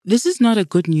This is not a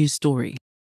good news story.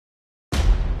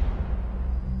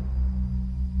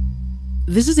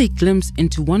 This is a glimpse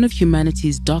into one of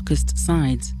humanity's darkest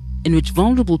sides, in which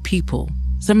vulnerable people,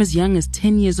 some as young as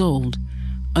 10 years old,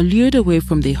 are lured away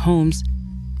from their homes,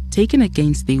 taken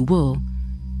against their will,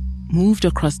 moved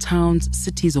across towns,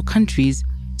 cities, or countries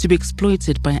to be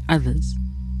exploited by others.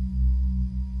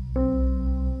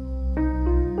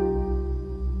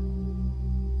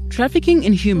 Trafficking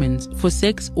in humans for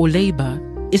sex or labor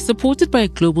is supported by a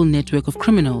global network of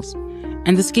criminals,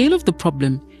 and the scale of the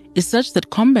problem is such that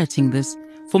combating this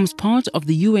forms part of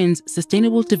the UN's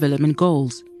Sustainable Development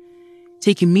Goals.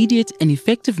 Take immediate and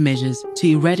effective measures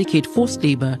to eradicate forced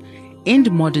labor, end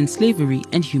modern slavery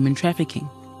and human trafficking.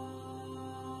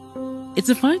 It's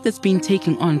a fight that's being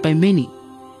taken on by many,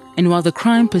 and while the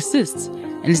crime persists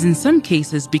and is in some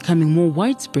cases becoming more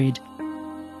widespread,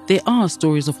 there are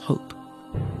stories of hope.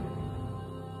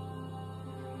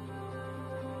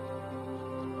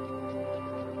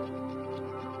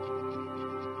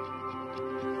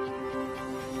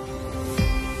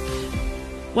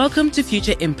 Welcome to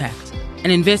Future Impact, an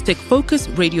Investec-focused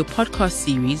radio podcast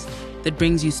series that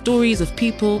brings you stories of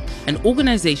people and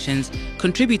organizations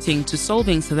contributing to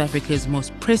solving South Africa's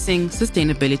most pressing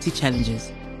sustainability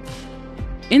challenges.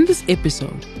 In this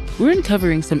episode, we're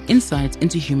uncovering some insights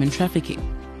into human trafficking,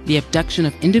 the abduction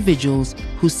of individuals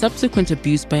whose subsequent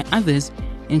abuse by others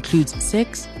includes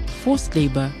sex, forced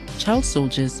labor, child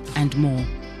soldiers, and more.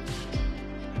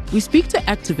 We speak to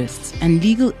activists and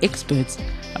legal experts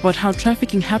about how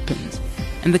trafficking happens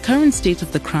and the current state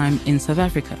of the crime in South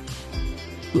Africa.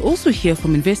 We also hear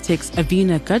from Investec's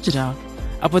Avina Gajra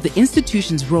about the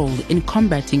institution's role in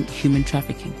combating human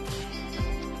trafficking.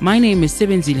 My name is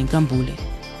Sebenzile Nkambule,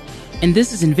 and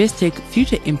this is Investec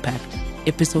Future Impact,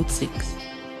 Episode 6.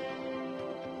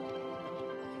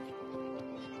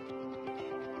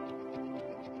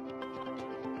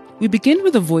 We begin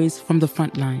with a voice from the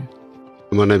front line.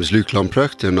 My name is Luc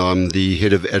Lamprecht, and I'm the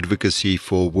Head of Advocacy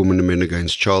for Women and Men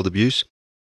Against Child Abuse.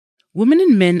 Women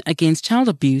and Men Against Child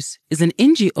Abuse is an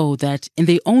NGO that, in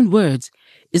their own words,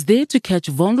 is there to catch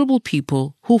vulnerable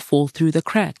people who fall through the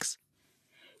cracks.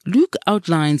 Luc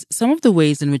outlines some of the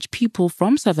ways in which people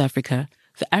from South Africa,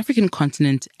 the African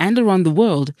continent, and around the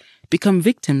world become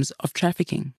victims of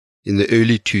trafficking. In the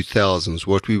early 2000s,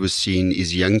 what we were seeing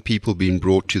is young people being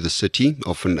brought to the city,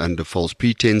 often under false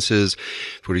pretenses.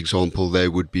 For example, they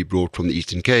would be brought from the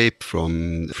Eastern Cape,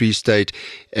 from the Free State,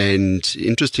 and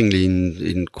interestingly,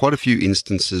 in quite a few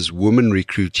instances, women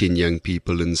recruiting young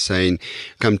people and saying,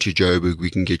 come to Joburg,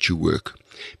 we can get you work.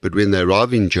 But when they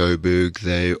arrive in Joburg,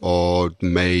 they are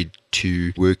made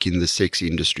to work in the sex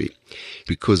industry.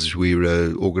 Because we're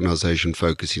an organization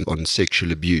focusing on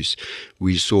sexual abuse,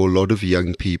 we saw a lot of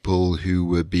young people who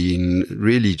were being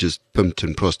really just pimped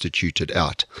and prostituted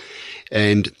out.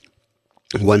 And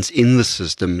once in the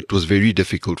system, it was very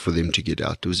difficult for them to get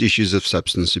out. There was issues of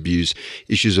substance abuse,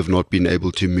 issues of not being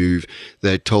able to move.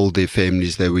 They told their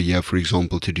families they were here, for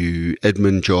example, to do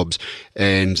admin jobs,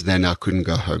 and they now couldn't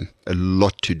go home. A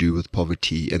lot to do with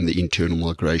poverty and the internal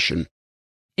migration.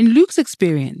 In Luc's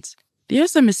experience, there are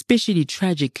some especially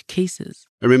tragic cases.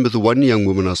 I remember the one young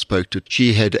woman I spoke to,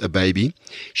 she had a baby.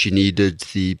 She needed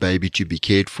the baby to be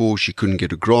cared for. She couldn't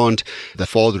get a grant. The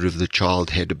father of the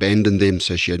child had abandoned them,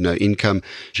 so she had no income.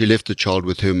 She left the child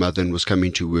with her mother and was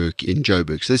coming to work in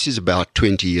Joburg. So this is about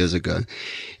 20 years ago.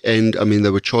 And I mean,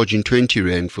 they were charging 20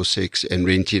 Rand for sex and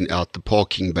renting out the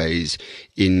parking bays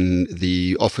in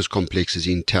the office complexes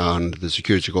in town. The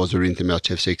security guards were renting them out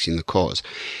to have sex in the cars.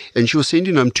 And she was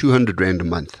sending them 200 Rand a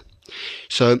month.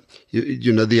 So,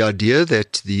 you know, the idea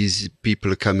that these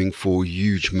people are coming for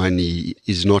huge money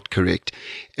is not correct.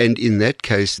 And in that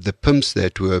case, the pimps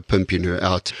that were pimping her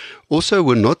out also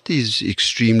were not these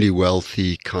extremely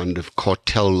wealthy kind of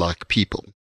cartel-like people.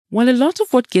 While a lot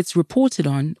of what gets reported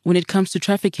on when it comes to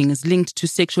trafficking is linked to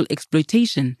sexual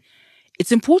exploitation,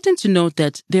 it's important to note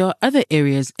that there are other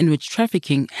areas in which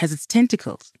trafficking has its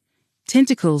tentacles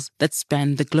that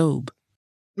span the globe.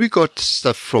 We got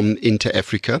stuff from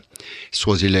Inter-Africa,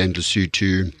 Swaziland,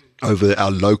 Lesotho, over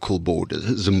our local borders,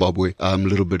 Zimbabwe, a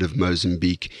little bit of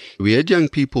Mozambique. We had young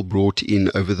people brought in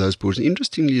over those borders.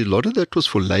 Interestingly, a lot of that was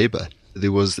for labor.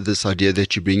 There was this idea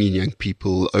that you bring in young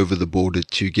people over the border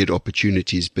to get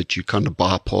opportunities, but you kind of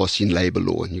bypassing labor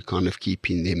law and you're kind of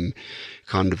keeping them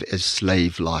kind of as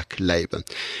slave-like labor.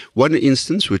 One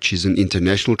instance, which is an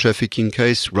international trafficking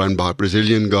case run by a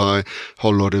Brazilian guy, a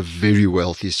whole lot of very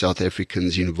wealthy South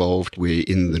Africans involved. We're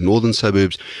in the northern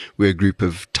suburbs where a group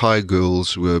of Thai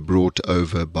girls were brought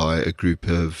over by a group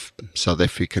of South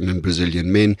African and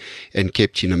Brazilian men and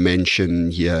kept in a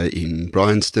mansion here in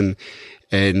Bryanston.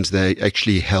 and they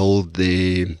actually held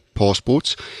their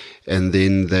passports, and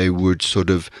then they would sort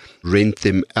of rent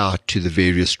them out to the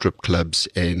various strip clubs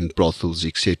and brothels,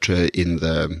 etc., in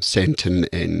the Sandton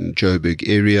and Joburg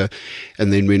area.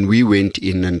 And then when we went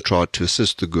in and tried to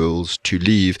assist the girls to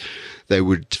leave, they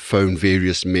would phone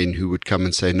various men who would come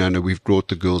and say, no, we've brought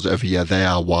the girls over here. They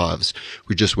are wives.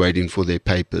 We're just waiting for their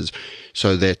papers.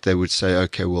 So that they would say,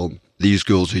 okay, well, these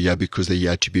girls are here because they're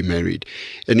here to be married.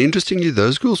 And interestingly,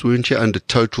 those girls weren't here under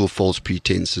total false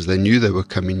pretenses. They knew they were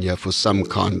coming here for some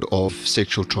kind of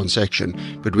sexual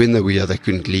transaction. But when they were here, they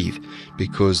couldn't leave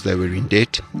because they were in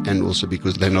debt and also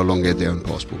because they no longer had their own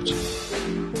passports.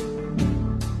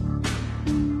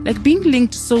 Like being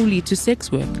linked solely to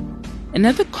sex work,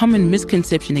 another common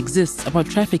misconception exists about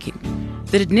trafficking,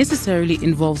 that it necessarily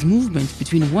involves movement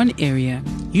between one area,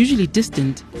 usually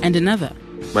distant, and another.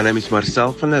 My name is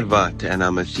Marcel van der Walt, and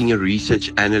I'm a senior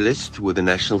research analyst with the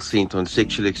National Centre on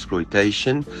Sexual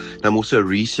Exploitation. And I'm also a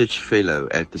research fellow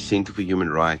at the Centre for Human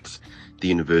Rights, the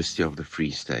University of the Free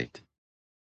State.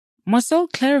 Marcel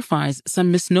clarifies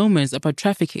some misnomers about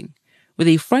trafficking with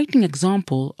a frightening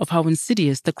example of how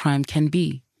insidious the crime can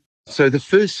be. So the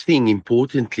first thing,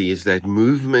 importantly, is that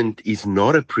movement is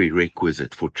not a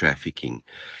prerequisite for trafficking.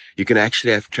 You can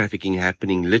actually have trafficking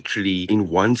happening literally in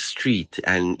one street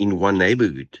and in one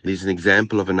neighborhood. There's an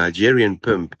example of a Nigerian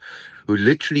pimp who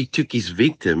literally took his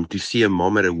victim to see a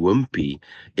mom at a Wimpy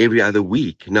every other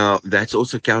week. Now, that's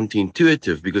also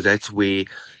counterintuitive because that's where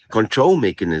control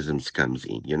mechanisms comes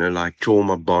in, like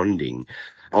trauma bonding.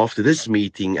 After this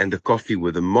meeting and the coffee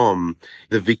with the mom,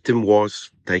 the victim was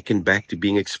taken back to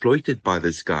being exploited by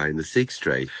this guy in the sex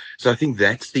trade. So I think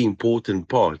that's the important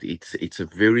part. It's a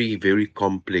very, very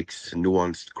complex,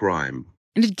 nuanced crime.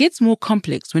 And it gets more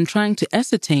complex when trying to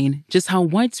ascertain just how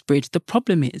widespread the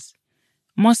problem is.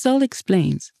 Marcel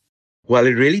explains. Well,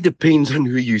 it really depends on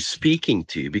who you're speaking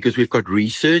to, because we've got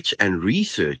research and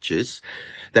researchers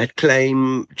that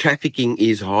claim trafficking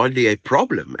is hardly a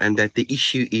problem and that the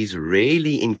issue is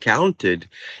rarely encountered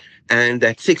and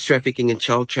that sex trafficking and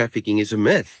child trafficking is a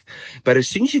myth. But as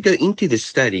soon as you go into the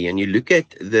study and you look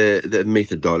at the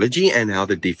methodology and how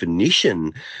the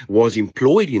definition was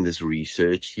employed in this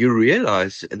research, you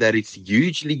realize that it's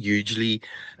hugely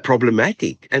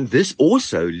problematic. And this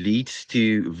also leads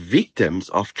to victims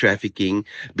of trafficking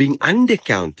being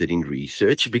undercounted in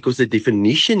research because the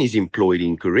definition is employed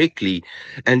incorrectly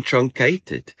and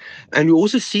truncated. And we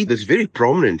also see this very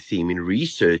prominent theme in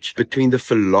research between the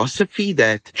philosophy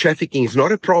that trafficking is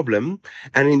not a problem,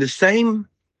 and in the same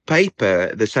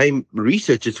paper, the same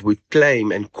researchers would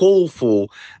claim and call for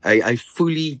a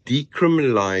fully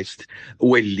decriminalized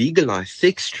or a legalized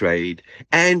sex trade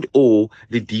and or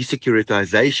the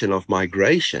desecuritization of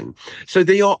migration. So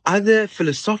there are other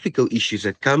philosophical issues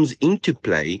that comes into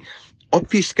play,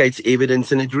 obfuscates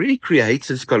evidence, and it really creates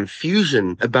this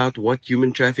confusion about what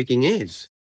human trafficking is.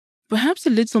 Perhaps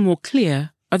a little more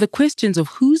clear are the questions of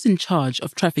who's in charge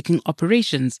of trafficking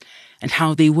operations and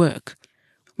how they work.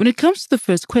 When it comes to the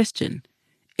first question,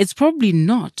 it's probably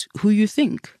not who you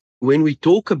think. When we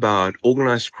talk about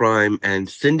organized crime and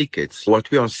syndicates,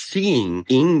 what we are seeing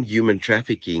in human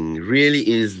trafficking really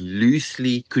is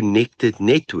loosely connected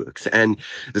networks. And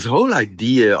this whole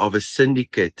idea of a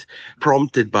syndicate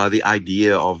prompted by the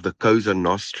idea of the Cosa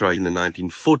Nostra in the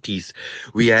 1940s,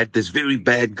 we had this very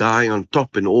bad guy on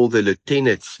top and all the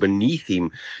lieutenants beneath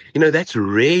him. That's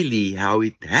rarely how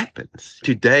it happens.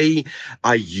 Today,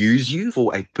 I use you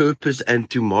for a purpose and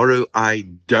tomorrow I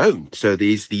don't. So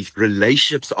there's these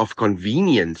relationships of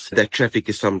convenience that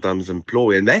traffickers sometimes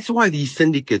employ. And that's why these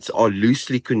syndicates are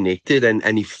loosely connected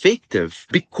and effective,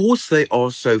 because they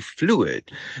are so fluid.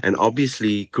 And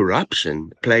obviously,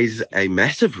 corruption plays a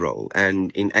massive role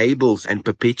and enables and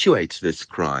perpetuates this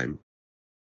crime.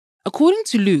 According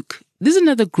to Luke, there's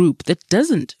another group that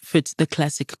doesn't fit the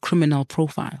classic criminal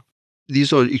profile.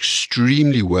 These are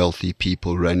extremely wealthy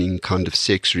people running kind of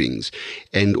sex rings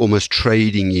and almost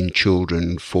trading in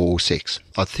children for sex.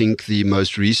 I think the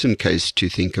most recent case to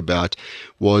think about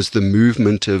was the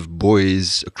movement of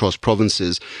boys across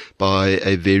provinces by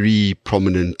a very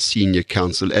prominent senior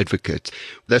council advocate.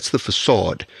 That's the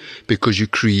facade, because you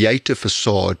create a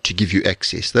facade to give you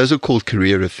access. Those are called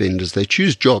career offenders. They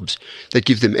choose jobs that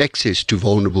give them access to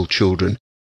vulnerable children.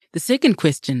 The second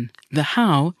question, the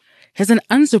how, has an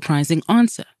unsurprising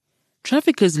answer.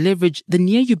 Traffickers leverage the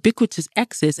near ubiquitous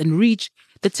access and reach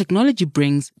that technology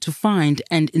brings to find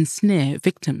and ensnare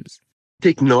victims.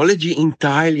 Technology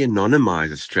entirely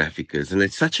anonymizes traffickers, and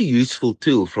it's such a useful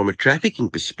tool from a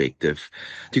trafficking perspective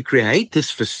to create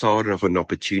this facade of an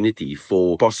opportunity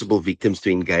for possible victims to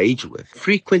engage with.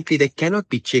 Frequently, they cannot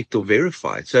be checked or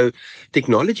verified. So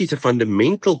technology is a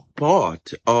fundamental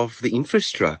part of the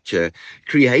infrastructure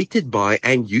created by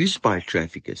and used by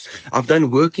traffickers. I've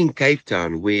done work in Cape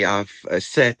Town where I've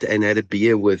sat and had a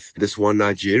beer with this one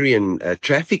Nigerian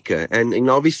trafficker, and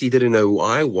obviously didn't know who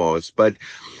I was, but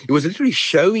it was literally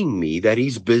showing me that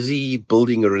he's busy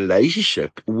building a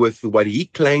relationship with what he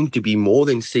claimed to be more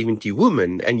than 70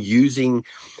 women and using,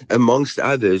 amongst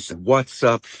others,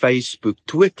 WhatsApp, Facebook,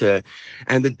 Twitter,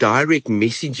 and the direct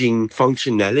messaging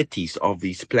functionalities of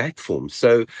these platforms.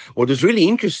 So what was really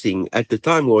interesting at the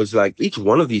time was like each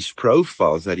one of these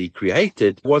profiles that he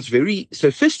created was very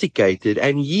sophisticated,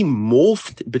 and he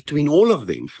morphed between all of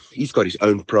them. He's got his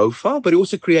own profile, but he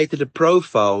also created a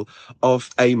profile of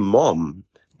a mom,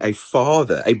 a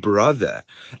father, a brother,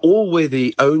 all with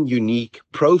their own unique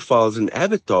profiles and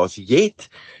avatars, yet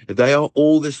they are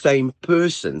all the same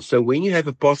person. So when you have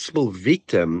a possible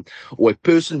victim or a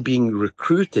person being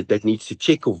recruited that needs to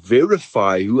check or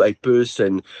verify who a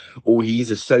person or his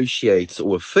associates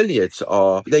or affiliates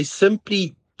are, they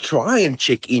simply try and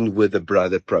check in with the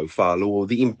brother profile or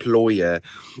the employer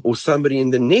or somebody in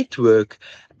the network,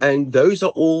 and those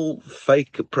are all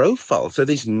fake profiles. So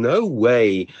there's no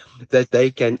way that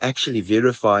they can actually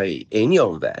verify any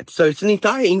of that. So it's an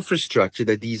entire infrastructure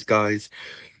that these guys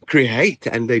create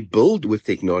and they build with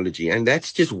technology. And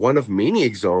that's just one of many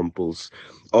examples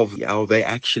of how they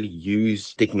actually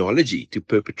use technology to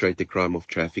perpetrate the crime of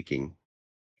trafficking.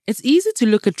 It's easy to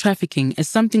look at trafficking as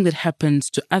something that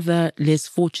happens to other, less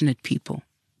fortunate people.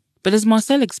 But as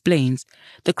Marcel explains,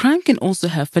 the crime can also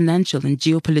have financial and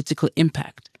geopolitical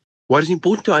impact. What is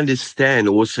important to understand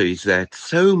also is that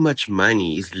so much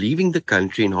money is leaving the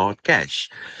country in hard cash.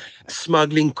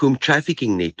 Smuggling cum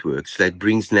trafficking networks that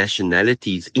brings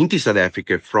nationalities into South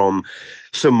Africa from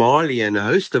Somalia and a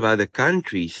host of other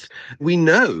countries. We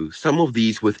know some of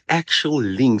these with actual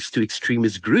links to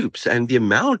extremist groups, and the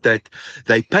amount that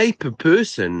they pay per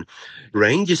person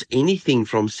ranges anything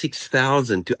from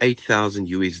 6,000 to 8,000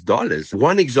 US dollars.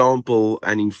 One example,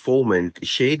 an informant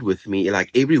shared with me, like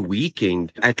every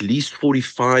weekend, at least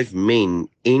 45 men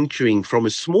entering from a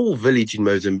small village in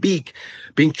Mozambique,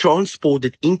 being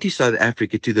transported into South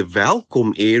Africa to the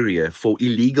Welkom area for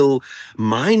illegal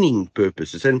mining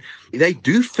purposes. And they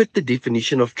do fit the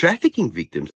definition of trafficking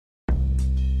victims.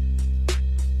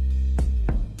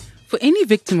 For any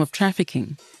victim of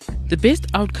trafficking, the best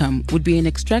outcome would be an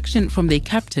extraction from their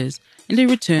captors and a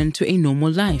return to a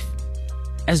normal life.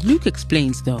 As Luke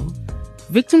explains, though,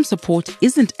 victim support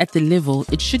isn't at the level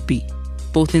it should be,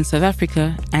 both in South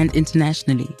Africa and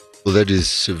internationally. Well, that is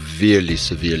severely,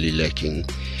 severely lacking.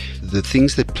 The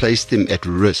things that place them at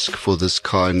risk for this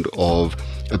kind of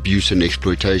abuse and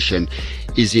exploitation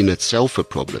is in itself a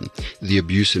problem. The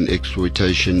abuse and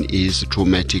exploitation is a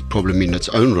traumatic problem in its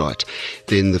own right.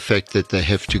 Then the fact that they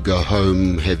have to go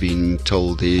home having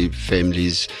told their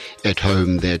families at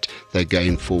home that they're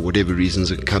going for whatever reasons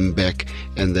and come back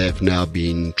and they have now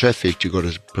been trafficked, you've got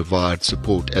to provide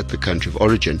support at the country of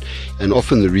origin. And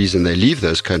often the reason they leave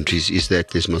those countries is that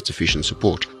there's not sufficient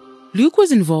support. Luke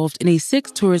was involved in a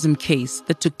sex tourism case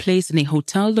that took place in a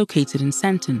hotel located in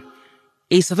Sandton,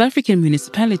 a South African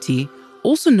municipality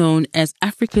also known as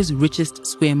Africa's richest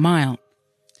square mile.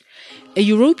 A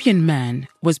European man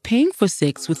was paying for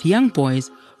sex with young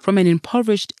boys from an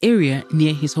impoverished area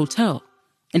near his hotel.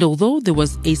 And although there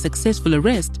was a successful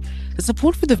arrest, the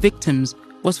support for the victims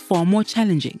was far more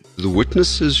challenging. The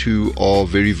witnesses who are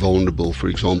very vulnerable, for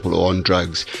example, are on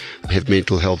drugs, have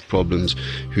mental health problems,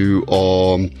 who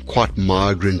are quite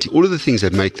migrant, all of the things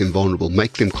that make them vulnerable,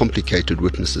 make them complicated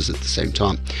witnesses at the same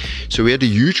time. So we had a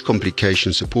huge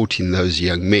complication supporting those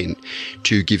young men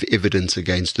to give evidence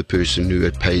against the person who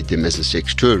had paid them as a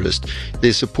sex tourist.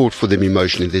 There's support for them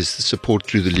emotionally, there's support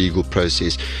through the legal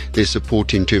process, there's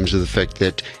support in terms of the fact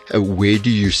that where do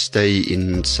you stay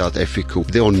in South Africa?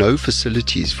 There are no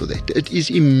facilities for that. It is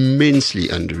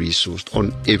immensely under-resourced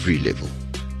on every level.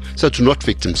 So it's not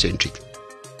victim-centric.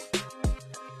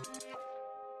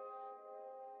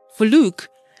 For Luke,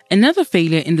 another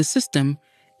failure in the system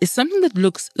is something that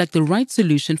looks like the right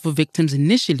solution for victims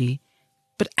initially,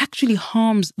 but actually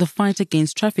harms the fight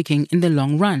against trafficking in the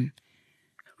long run.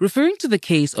 Referring to the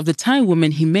case of the Thai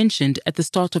woman he mentioned at the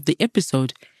start of the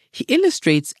episode, he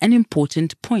illustrates an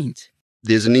important point.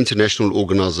 There's an international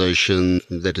organization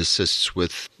that assists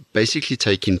with basically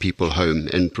taking people home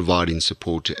and providing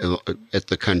support at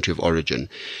the country of origin.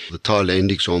 The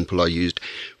Thailand example I used,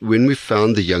 when we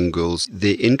found the young girls,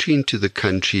 their entry into the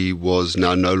country was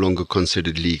now no longer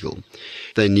considered legal.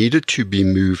 They needed to be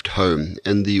moved home,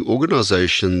 and the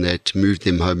organization that moved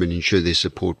them home and ensured their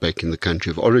support back in the country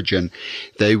of origin,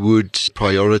 they would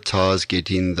prioritize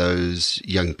getting those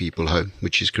young people home,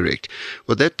 which is correct.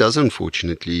 What that does,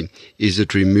 unfortunately, is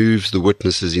it removes the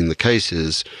witnesses in the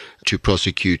cases to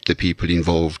prosecute the people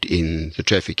involved in the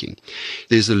trafficking.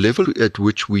 There's a level at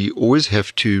which we always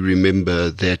have to remember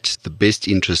that the best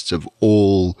interests of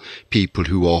all people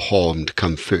who are harmed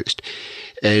come first.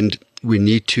 And we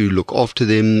need to look after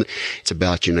them. It's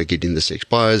about, getting the sex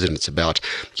buyers, and it's about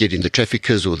getting the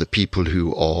traffickers or the people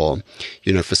who are,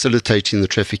 facilitating the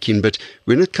trafficking. But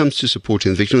when it comes to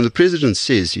supporting the victim, the president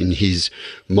says in his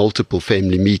multiple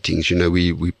family meetings,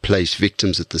 we place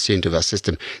victims at the center of our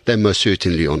system. They most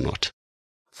certainly are not.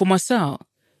 For Marcel,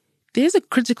 there's a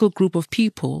critical group of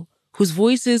people whose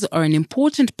voices are an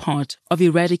important part of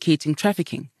eradicating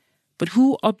trafficking, but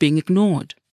who are being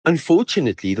ignored.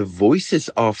 Unfortunately, the voices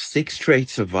of sex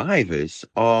trade survivors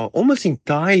are almost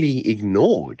entirely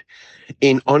ignored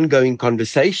in ongoing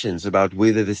conversations about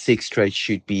whether the sex trade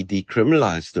should be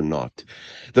decriminalized or not.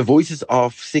 The voices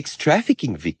of sex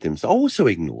trafficking victims are also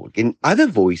ignored. And other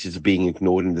voices being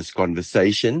ignored in this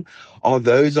conversation are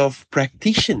those of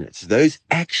practitioners, those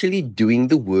actually doing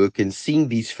the work and seeing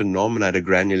these phenomena at a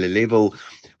granular level,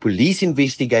 police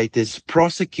investigators,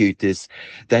 prosecutors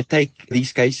that take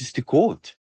these cases to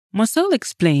court. Marcel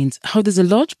explains how there's a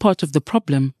large part of the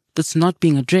problem that's not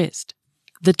being addressed,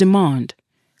 the demand.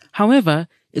 However,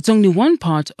 it's only one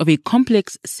part of a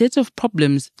complex set of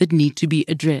problems that need to be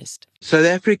addressed. South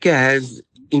Africa has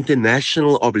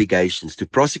international obligations to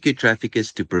prosecute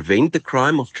traffickers, to prevent the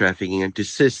crime of trafficking, and to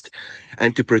assist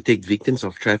and to protect victims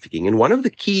of trafficking. And one of the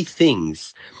key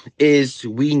things is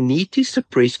we need to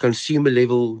suppress consumer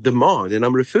level demand. And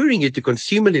I'm referring you to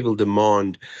consumer level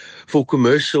demand for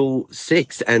commercial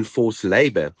sex and forced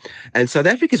labor. And South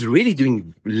Africa is really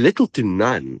doing little to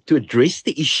none to address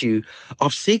the issue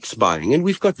of sex buying. And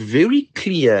we've got very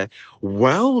clear,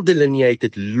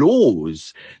 well-delineated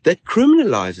laws that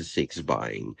criminalize sex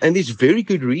buying. And there's very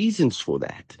good reasons for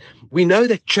that. We know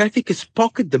that traffickers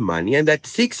pocket the money and that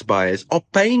sex buyers are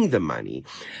paying the money.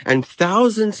 And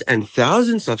thousands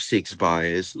of sex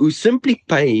buyers who simply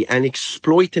pay and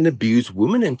exploit and abuse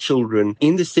women and children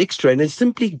in the sex trade and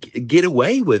simply get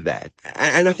away with that.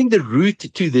 And I think the root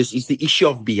to this is the issue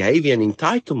of behavior and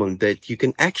entitlement, that you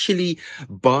can actually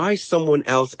buy someone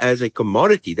else as a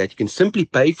commodity, that you can simply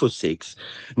pay for sex,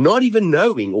 not even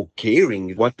knowing or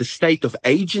caring what the state of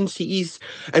agency is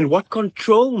and what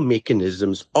control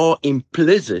mechanisms are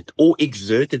implicit or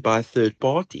exerted by a third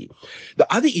party.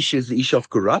 The other issue is the issue of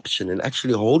corruption and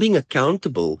actually holding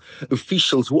accountable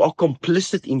officials who are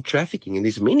complicit in trafficking. And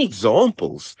there's many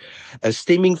examples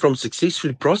stemming from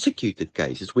successfully prosecuted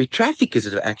cases where traffickers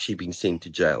have actually been sent to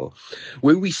jail,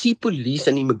 where we see police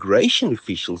and immigration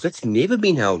officials that's never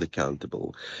been held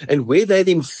accountable, and where they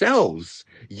themselves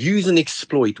use and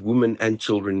exploit women and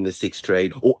children in the sex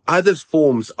trade or other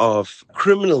forms of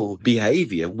criminal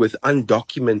behavior with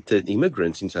undocumented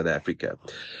immigrants in South Africa.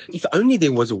 If only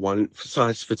there was a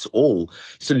one-size-fits-all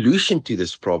solution to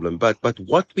this problem. But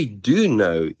what we do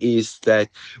know is that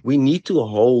we need to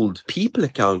hold people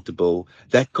accountable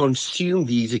that consume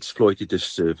these exploitative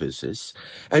services.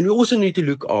 And we also need to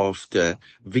look after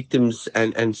victims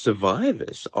and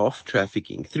survivors of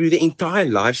trafficking through the entire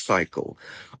life cycle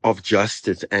of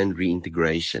justice and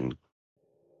reintegration.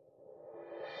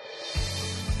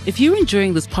 If you're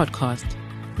enjoying this podcast,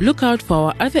 look out for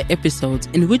our other episodes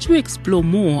in which we explore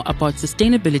more about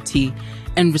sustainability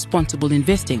and responsible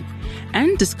investing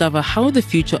and discover how the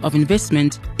future of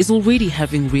investment is already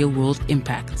having real-world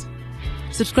impact.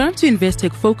 Subscribe to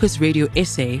Investec Focus Radio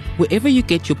SA wherever you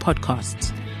get your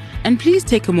podcasts. And please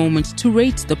take a moment to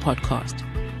rate the podcast.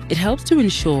 It helps to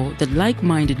ensure that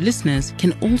like-minded listeners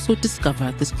can also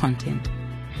discover this content.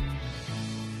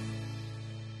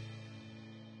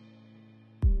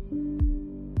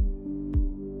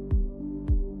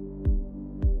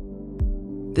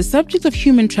 The subject of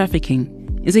human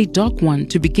trafficking is a dark one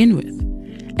to begin with,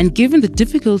 and given the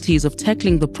difficulties of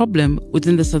tackling the problem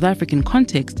within the South African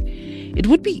context, it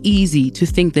would be easy to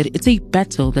think that it's a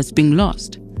battle that's being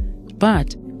lost.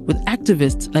 But with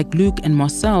activists like Luke and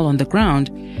Marcel on the ground,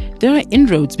 there are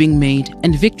inroads being made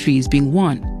and victories being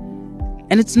won.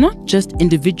 And it's not just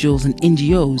individuals and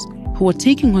NGOs who are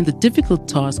taking on the difficult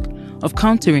task of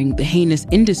countering the heinous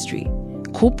industry.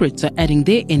 Corporates are adding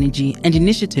their energy and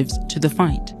initiatives to the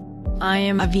fight. I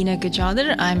am Avina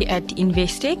Gajadhar. I'm at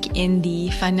Investec in the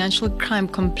Financial Crime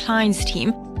Compliance team.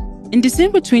 In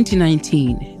December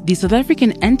 2019, the South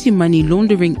African Anti-Money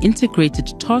Laundering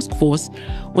Integrated Task Force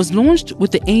was launched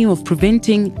with the aim of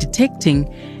preventing, detecting,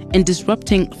 and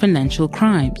disrupting financial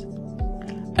crimes.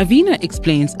 Avina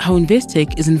explains how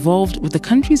Investec is involved with the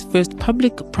country's first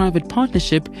public-private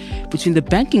partnership between the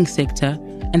banking sector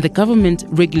and the government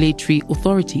regulatory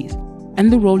authorities,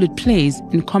 and the role it plays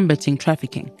in combating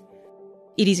trafficking.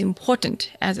 It is important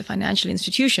as a financial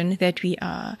institution that we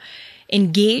are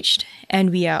engaged and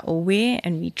we are aware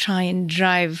and we try and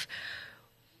drive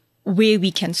where we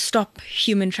can stop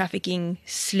human trafficking,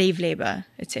 slave labor,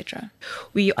 etc.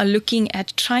 We are looking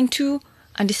at trying to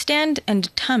understand and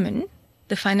determine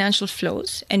the financial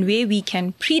flows and where we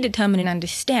can predetermine and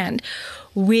understand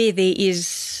where there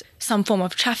is some form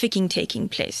of trafficking taking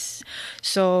place.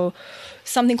 So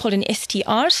something called an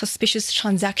STR, Suspicious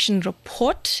Transaction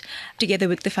Report, together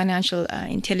with the Financial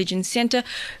Intelligence Center.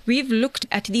 We've looked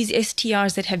at these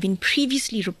STRs that have been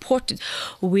previously reported,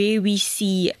 where we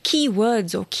see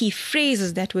keywords or key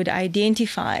phrases that would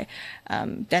identify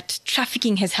that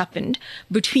trafficking has happened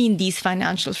between these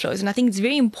financial flows. And I think it's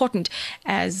very important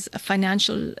as a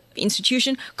financial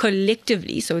institution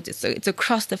collectively, so it's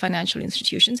across the financial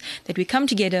institutions, that we come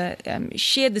together,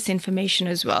 share this information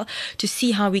as well to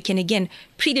see how we can, again,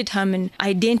 predetermine,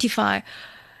 identify,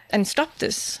 and stop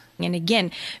this. And again,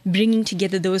 bringing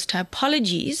together those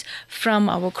typologies from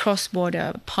our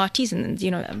cross-border parties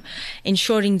and,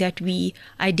 ensuring that we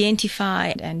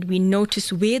identify and we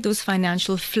notice where those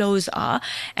financial flows are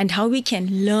and how we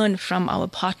can learn from our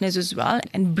partners as well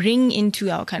and bring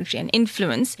into our country an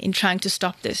influence in trying to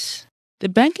stop this. The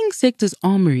banking sector's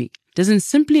armory doesn't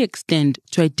simply extend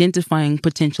to identifying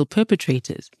potential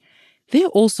perpetrators. They're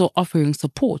also offering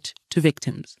support to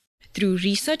victims. Through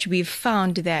research, we've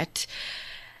found that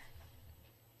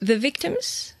the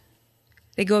victims,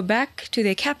 they go back to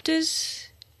their captors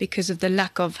because of the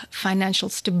lack of financial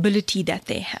stability that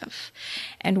they have.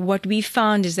 And what we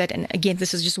found is that, and again,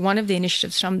 this is just one of the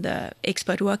initiatives from the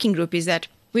expert working group, is that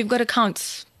we've got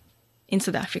accounts in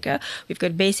South Africa. We've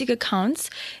got basic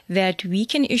accounts that we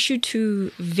can issue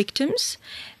to victims,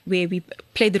 where we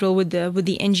play the role with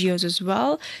the NGOs as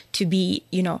well, to be,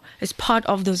 as part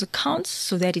of those accounts,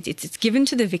 so that it's given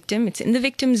to the victim, it's in the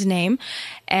victim's name,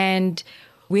 and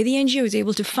where the NGO is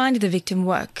able to find the victim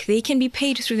work, they can be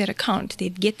paid through that account. They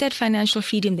get that financial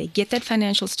freedom, they get that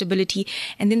financial stability,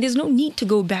 and then there's no need to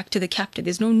go back to the captor.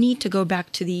 There's no need to go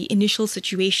back to the initial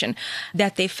situation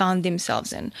that they found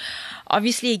themselves in.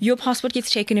 Obviously, your passport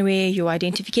gets taken away, your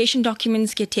identification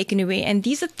documents get taken away, and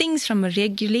these are things from a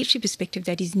regulatory perspective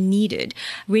that is needed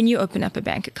when you open up a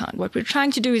bank account. What we're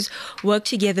trying to do is work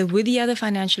together with the other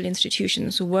financial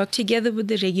institutions, work together with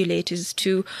the regulators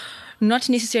to not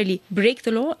necessarily break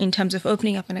the law in terms of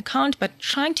opening up an account, but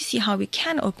trying to see how we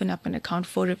can open up an account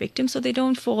for a victim so they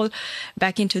don't fall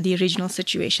back into the original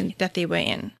situation that they were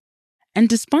in. And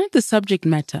despite the subject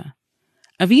matter,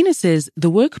 Avina says the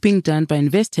work being done by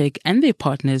Investec and their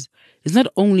partners is not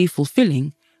only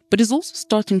fulfilling, but is also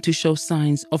starting to show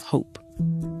signs of hope.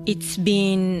 It's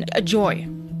been a joy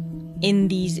in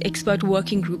these expert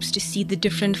working groups to see the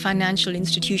different financial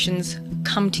institutions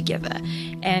come together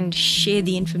and share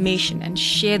the information and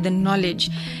share the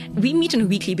knowledge. We meet on a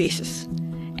weekly basis.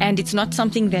 And it's not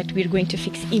something that we're going to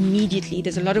fix immediately.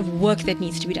 There's a lot of work that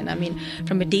needs to be done. I mean,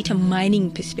 from a data mining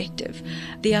perspective,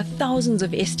 there are thousands of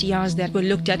STRs that were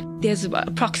looked at. There's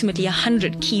approximately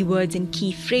 100 keywords and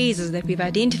key phrases that we've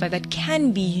identified that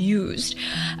can be used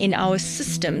in our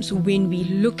systems when we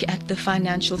look at the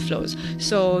financial flows.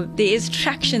 So there is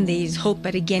traction, there is hope,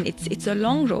 but again, it's a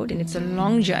long road and it's a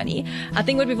long journey. I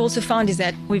think what we've also found is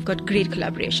that we've got great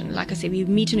collaboration. Like I say, we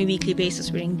meet on a weekly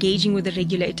basis. We're engaging with the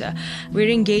regulator. We're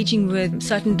engaging with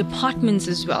certain departments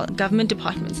as well, government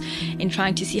departments, in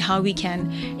trying to see how we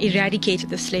can eradicate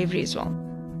the slavery as well.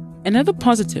 Another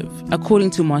positive, according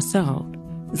to Marcel,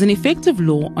 is an effective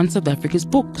law on South Africa's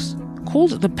books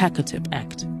called the Pakatip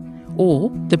Act, or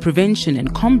the Prevention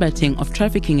and Combating of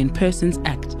Trafficking in Persons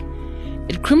Act.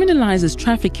 It criminalizes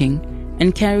trafficking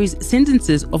and carries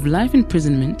sentences of life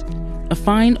imprisonment, a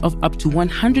fine of up to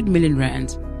 100 million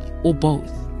rands, or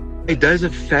both. It does a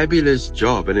fabulous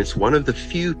job, and it's one of the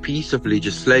few pieces of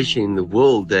legislation in the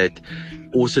world that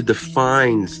also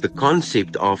defines the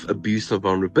concept of abuse of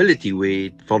vulnerability,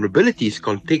 where vulnerability is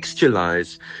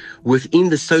contextualized within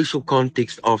the social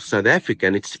context of South Africa,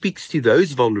 and it speaks to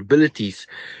those vulnerabilities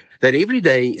that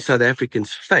everyday South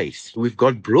Africans face. We've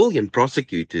got brilliant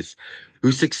prosecutors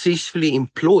who successfully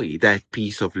employ that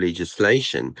piece of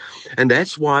legislation. And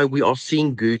that's why we are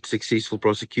seeing good, successful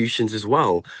prosecutions as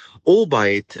well,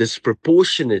 albeit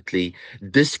disproportionately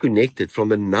disconnected from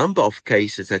the number of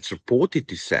cases that's reported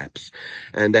to SAPS,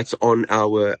 and that's on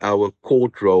our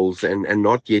court rolls and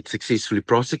not yet successfully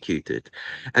prosecuted.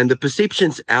 And the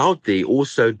perceptions out there,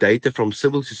 also data from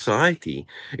civil society,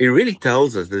 it really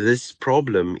tells us that this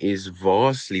problem is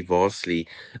vastly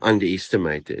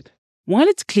underestimated. While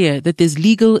it's clear that there's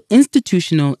legal,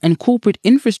 institutional, and corporate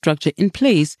infrastructure in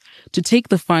place to take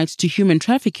the fight to human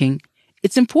trafficking,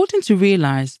 it's important to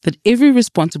realize that every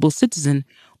responsible citizen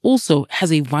also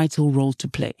has a vital role to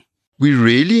play. We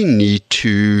really need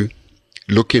to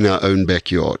look in our own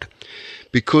backyard,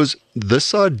 because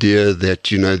this idea that,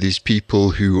 these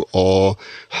people who are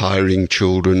hiring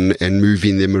children and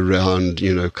moving them around,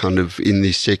 kind of in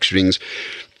these sex rings,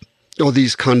 are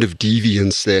these kind of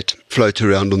deviants that float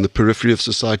around on the periphery of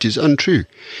society is untrue.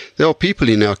 There are people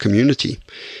in our community.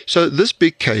 So this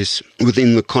big case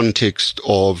within the context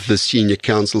of the senior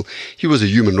counsel, he was a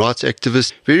human rights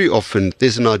activist. Very often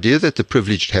there's an idea that the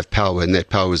privileged have power, and that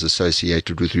power is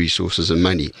associated with resources and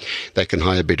money. They can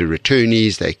hire better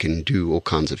attorneys, they can do all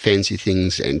kinds of fancy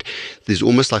things, and there's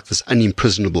almost like this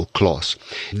unimprisonable class.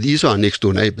 These are our next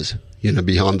door neighbors,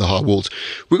 behind the high walls.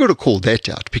 We've got to call that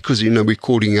out, because, we're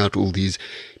calling out all these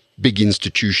big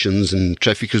institutions and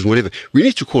traffickers and whatever. We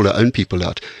need to call our own people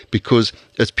out, because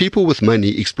it's people with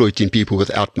money exploiting people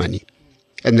without money.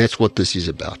 And that's what this is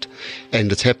about.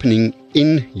 And it's happening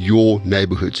in your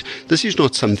neighborhoods. This is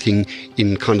not something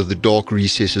in kind of the dark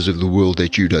recesses of the world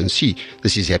that you don't see.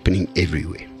 This is happening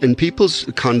everywhere. And people's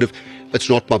kind of,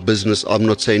 it's not my business, I'm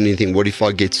not saying anything, what if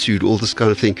I get sued, all this kind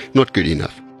of thing, not good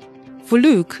enough. For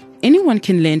Luke, anyone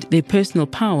can lend their personal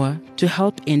power to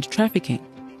help end trafficking.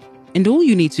 And all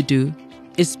you need to do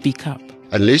is speak up.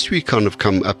 Unless we kind of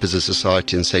come up as a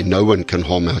society and say no one can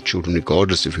harm our children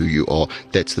regardless of who you are,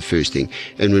 that's the first thing.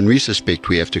 And when we suspect,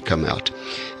 we have to come out.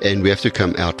 And we have to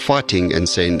come out fighting and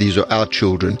saying these are our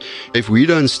children. If we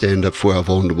don't stand up for our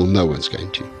vulnerable, no one's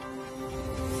going to.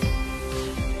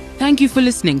 Thank you for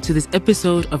listening to this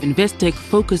episode of Investec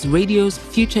Focus Radio's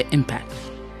Future Impact.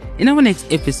 In our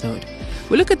next episode,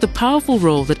 we'll look at the powerful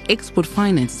role that export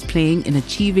finance is playing in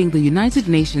achieving the United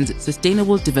Nations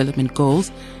Sustainable Development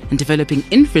Goals and developing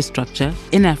infrastructure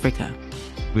in Africa.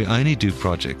 We only do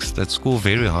projects that score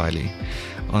very highly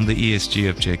on the ESG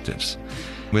objectives,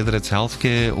 whether it's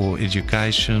healthcare or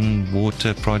education,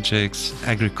 water projects,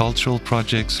 agricultural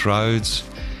projects, roads.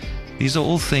 These are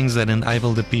all things that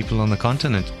enable the people on the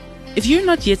continent. If you're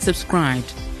not yet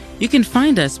subscribed, you can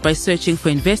find us by searching for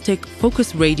Investec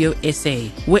Focus Radio SA,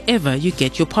 wherever you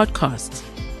get your podcasts.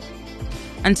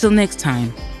 Until next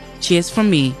time, cheers from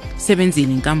me,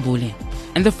 Sebenzile Nkambule,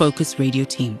 and the Focus Radio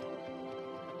team.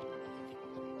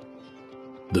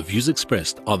 The views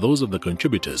expressed are those of the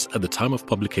contributors at the time of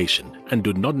publication and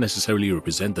do not necessarily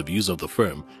represent the views of the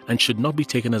firm and should not be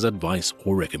taken as advice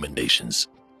or recommendations.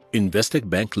 Investec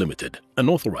Bank Limited, an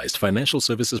authorized financial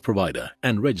services provider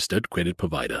and registered credit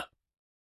provider.